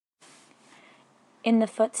In the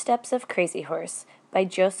Footsteps of Crazy Horse by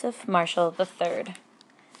Joseph Marshall III.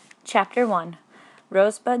 Chapter 1.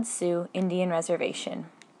 Rosebud Sioux Indian Reservation.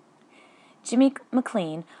 Jimmy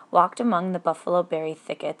McLean walked among the buffalo berry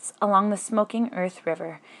thickets along the Smoking Earth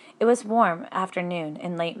River. It was warm afternoon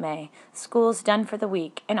in late May, schools done for the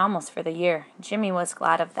week and almost for the year. Jimmy was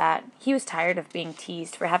glad of that. He was tired of being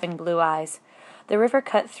teased for having blue eyes. The river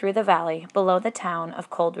cut through the valley below the town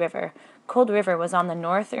of Cold River. Cold River was on the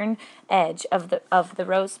northern edge of the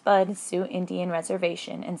Rosebud Sioux Indian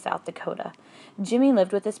Reservation in South Dakota. Jimmy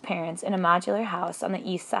lived with his parents in a modular house on the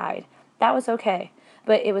east side. That was okay,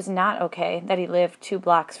 but it was not okay that he lived 2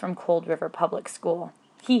 blocks from Cold River Public School.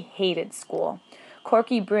 He hated school.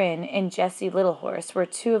 Corky Bryn and Jessie Littlehorse were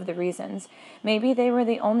 2 of the reasons. Maybe they were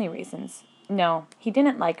the only reasons. No, he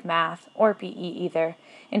didn't like math, or PE either.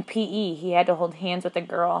 In PE, he had to hold hands with a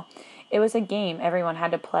girl. It was a game everyone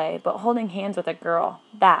had to play, but holding hands with a girl,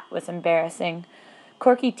 that was embarrassing.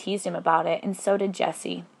 Corky teased him about it, and so did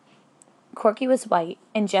Jessie. Corky was white,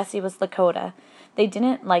 and Jessie was Lakota. They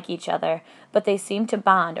didn't like each other, but they seemed to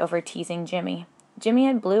bond over teasing Jimmy. Jimmy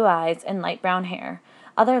had blue eyes and light brown hair.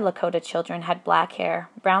 Other Lakota children had black hair,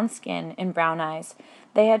 brown skin, and brown eyes.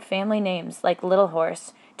 They had family names like Little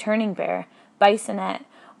Horse, Turning Bear, Bisonet,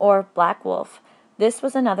 or Black Wolf. This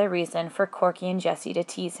was another reason for Corky and Jessie to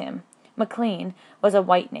tease him. McLean was a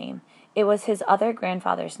white name. It was his other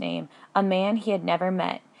grandfather's name, a man he had never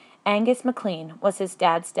met. Angus McLean was his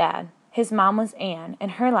dad's dad. His mom was Ann,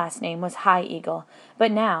 and her last name was High Eagle,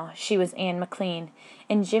 but now she was Ann McLean.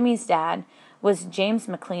 And Jimmy's dad was James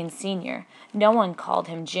McLean Sr. No one called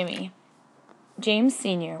him Jimmy. James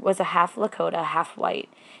Sr. was a half Lakota, half white.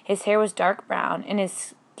 His hair was dark brown, and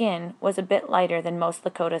his skin was a bit lighter than most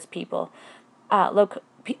Lakota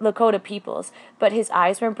people's, but his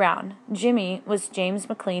eyes were brown. Jimmy was James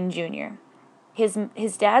McLean Jr.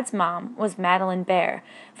 His dad's mom was Madeline Bear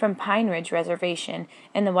from Pine Ridge Reservation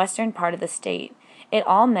in the western part of the state. It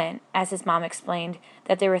all meant, as his mom explained,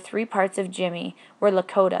 that there were 3 parts of Jimmy were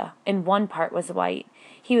Lakota and 1 part was white.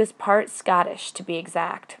 He was part Scottish, to be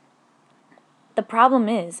exact. The problem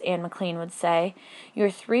is, Ann McLean would say, your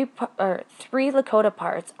 3 Lakota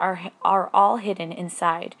parts are all hidden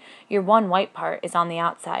inside. Your 1 white part is on the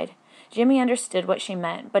outside. Jimmy understood what she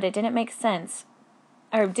meant, but it didn't make sense,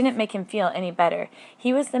 or didn't make him feel any better.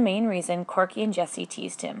 He was the main reason Corky and Jessie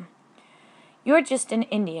teased him. "You're just an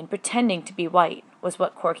Indian pretending to be white," was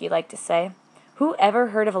what Corky liked to say. "Who ever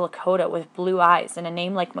heard of a Lakota with blue eyes and a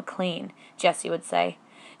name like McLean?" Jessie would say.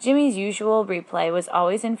 Jimmy's usual replay was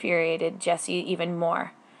always infuriated Jessie even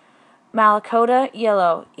more. "Malakota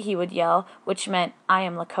yellow," he would yell, which meant, "I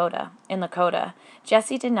am Lakota," in Lakota.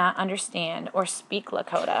 Jessie did not understand or speak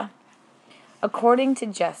Lakota. According to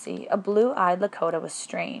Jessie, a blue-eyed Lakota was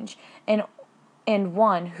strange, and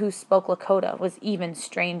one who spoke Lakota was even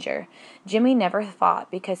stranger. Jimmy never fought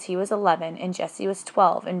because he was 11 and Jessie was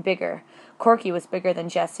 12 and bigger. Corky was bigger than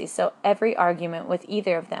Jessie, so every argument with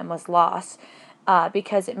either of them was lost,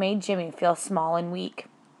 because it made Jimmy feel small and weak.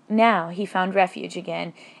 Now he found refuge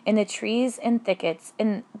again in the trees and thickets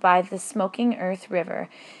by the Smoking Earth River.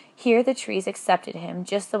 Here the trees accepted him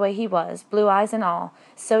just the way he was, blue eyes and all.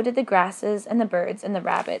 So did the grasses and the birds and the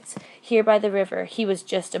rabbits. Here by the river he was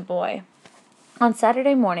just a boy. On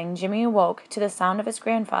Saturday morning, Jimmy awoke to the sound of his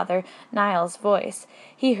grandfather, Niles' voice.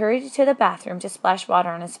 He hurried to the bathroom to splash water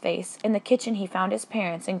on his face. In the kitchen he found his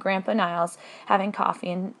parents and Grandpa Niles having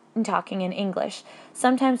coffee and talking in English.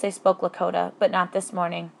 Sometimes they spoke Lakota, but not this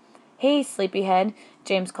morning. "Hey, sleepyhead,"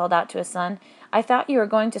 James called out to his son. "I thought you were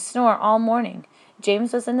going to snore all morning."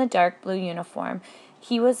 James was in the dark blue uniform.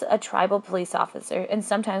 He was a tribal police officer and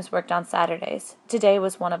sometimes worked on Saturdays. Today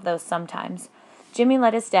was one of those sometimes. Jimmy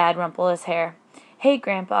let his dad rumple his hair. "Hey,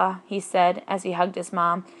 Grandpa," he said as he hugged his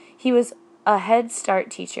mom. He was a Head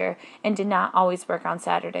Start teacher and did not always work on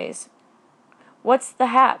Saturdays. "What's the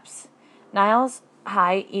haps?" Niles'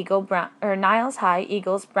 High Eagle's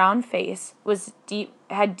brown face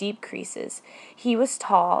had deep creases. He was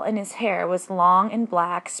tall, and his hair was long and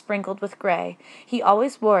black, sprinkled with gray. He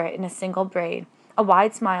always wore it in a single braid. A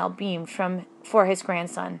wide smile beamed for his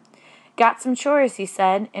grandson. "Got some chores," he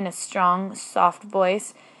said, in a strong, soft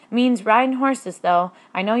voice. "Means riding horses, though.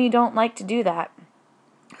 I know you don't like to do that."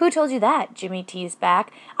 "Who told you that?" Jimmy teased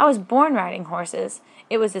back. "I was born riding horses."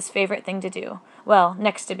 It was his favorite thing to do. Well,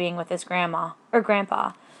 next to being with his grandpa.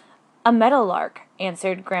 "A meadowlark,"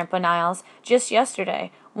 answered Grandpa Niles. "Just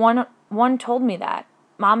yesterday. One told me that.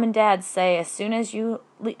 Mom and Dad say as soon as you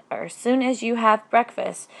have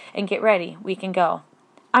breakfast and get ready, we can go."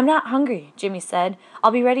 "I'm not hungry," Jimmy said.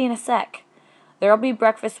 "I'll be ready in a sec." "There'll be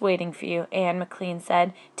breakfast waiting for you," Anne McLean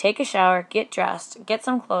said. "Take a shower, get dressed, get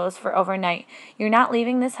some clothes for overnight. You're not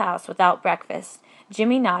leaving this house without breakfast."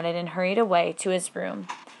 Jimmy nodded and hurried away to his room.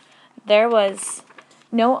 There was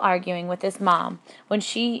no arguing with his mom when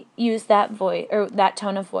she used that voice or that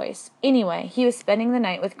tone of voice. Anyway, he was spending the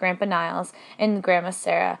night with Grandpa Niles and Grandma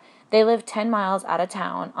Sarah. They lived 10 miles out of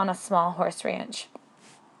town on a small horse ranch.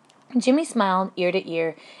 Jimmy smiled ear to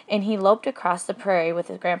ear, and he loped across the prairie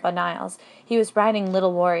with Grandpa Niles. He was riding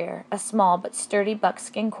Little Warrior, a small but sturdy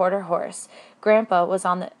buckskin quarter horse. Grandpa was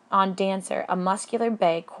on Dancer, a muscular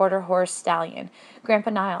bay quarter horse stallion.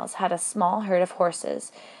 Grandpa Niles had a small herd of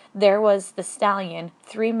horses. There was the stallion,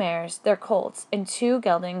 3 mares, their colts, and 2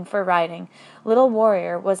 gelding for riding. Little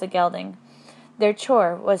Warrior was a gelding. Their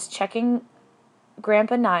chore was checking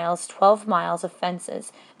Grandpa Niles' 12 miles of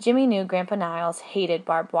fences. Jimmy knew Grandpa Niles hated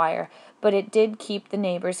barbed wire, but it did keep the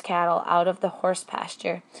neighbors' cattle out of the horse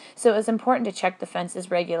pasture, so it was important to check the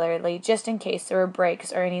fences regularly, just in case there were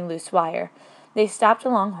breaks or any loose wire. They stopped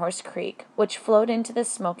along Horse Creek, which flowed into the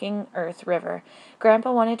Smoking Earth River. Grandpa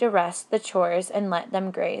wanted to rest the chores and let them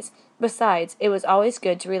graze. Besides, it was always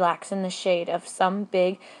good to relax in the shade of some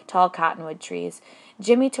big, tall cottonwood trees.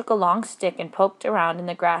 Jimmy took a long stick and poked around in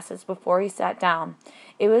the grasses before he sat down.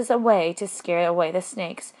 It was a way to scare away the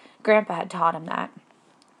snakes. Grandpa had taught him that.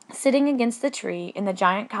 Sitting against the tree, in the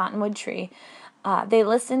giant cottonwood tree, they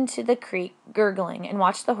listened to the creek gurgling and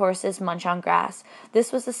watched the horses munch on grass.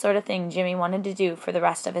 This was the sort of thing Jimmy wanted to do for the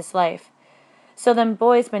rest of his life. "So them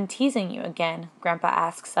boys been teasing you again?" Grandpa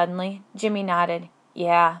asked suddenly. Jimmy nodded.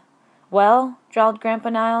 "Yeah." "Well," drawled Grandpa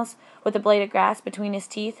Niles, with a blade of grass between his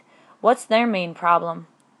teeth, "what's their main problem?"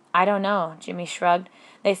 "I don't know," Jimmy shrugged.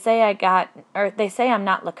 They say I'm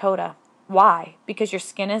not Lakota." "Why? Because your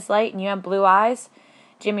skin is light and you have blue eyes?"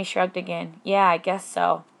 Jimmy shrugged again. "Yeah, I guess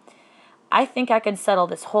so." "I think I can settle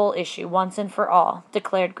this whole issue once and for all,"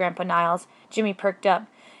 declared Grandpa Niles. Jimmy perked up.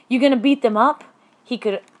 "You gonna beat them up?" He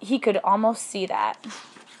could almost see that.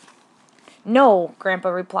 "No," Grandpa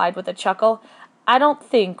replied with a chuckle. "I don't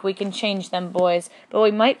think we can change them boys, but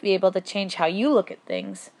we might be able to change how you look at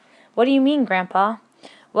things." "What do you mean, Grandpa?"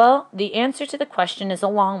 "Well, the answer to the question is a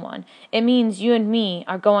long one. It means you and me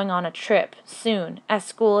are going on a trip, soon, as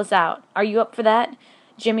school is out. Are you up for that?"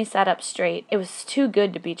 Jimmy sat up straight. It was too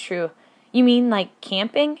good to be true. "You mean like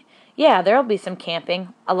camping?" "Yeah, there'll be some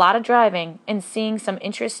camping, a lot of driving, and seeing some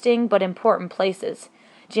interesting but important places."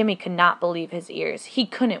 Jimmy could not believe his ears. He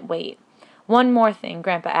couldn't wait. "One more thing,"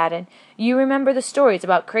 Grandpa added. "You remember the stories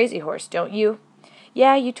about Crazy Horse, don't you?"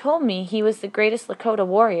 "Yeah, you told me he was the greatest Lakota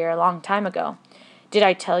warrior a long time ago." "Did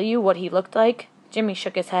I tell you what he looked like?" Jimmy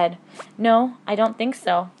shook his head. "No, I don't think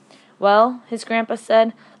so." "Well," his grandpa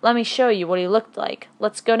said, "let me show you what he looked like.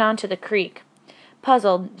 Let's go down to the creek."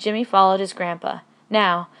 Puzzled, Jimmy followed his grandpa.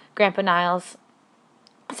 "Now," Grandpa Niles,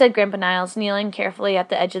 kneeling carefully at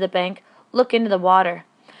the edge of the bank, "look into the water."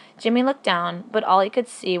 Jimmy looked down, but all he could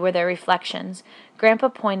see were their reflections. Grandpa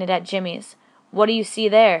pointed at Jimmy's. "What do you see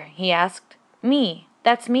there?" he asked. "Me.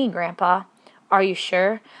 That's me, Grandpa." "Are you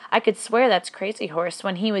sure? I could swear that's Crazy Horse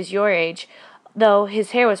when he was your age, though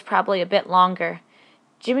his hair was probably a bit longer."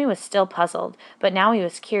 Jimmy was still puzzled, but now he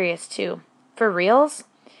was curious too. "For reals?"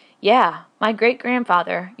 "Yeah. My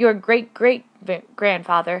great-grandfather, your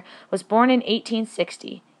great-great-grandfather, was born in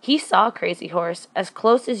 1860. He saw Crazy Horse, as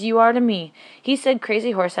close as you are to me. He said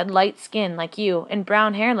Crazy Horse had light skin like you and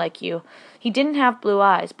brown hair like you. He didn't have blue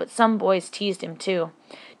eyes, but some boys teased him too."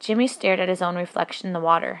 Jimmy stared at his own reflection in the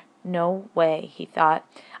water. "No way," he thought.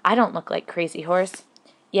 "I don't look like Crazy Horse."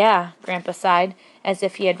 "Yeah," Grandpa sighed, as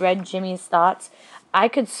if he had read Jimmy's thoughts. "I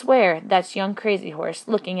could swear that's young Crazy Horse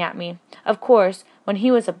looking at me. Of course, when he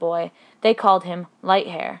was a boy, they called him Light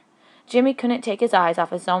Hair." Jimmy couldn't take his eyes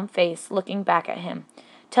off his own face looking back at him.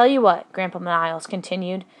 "Tell you what," Grandpa Niles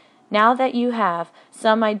continued, "now that you have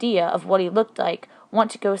some idea of what he looked like, want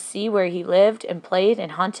to go see where he lived and played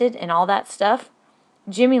and hunted and all that stuff?"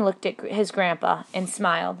 Jimmy looked at his grandpa and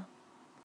smiled.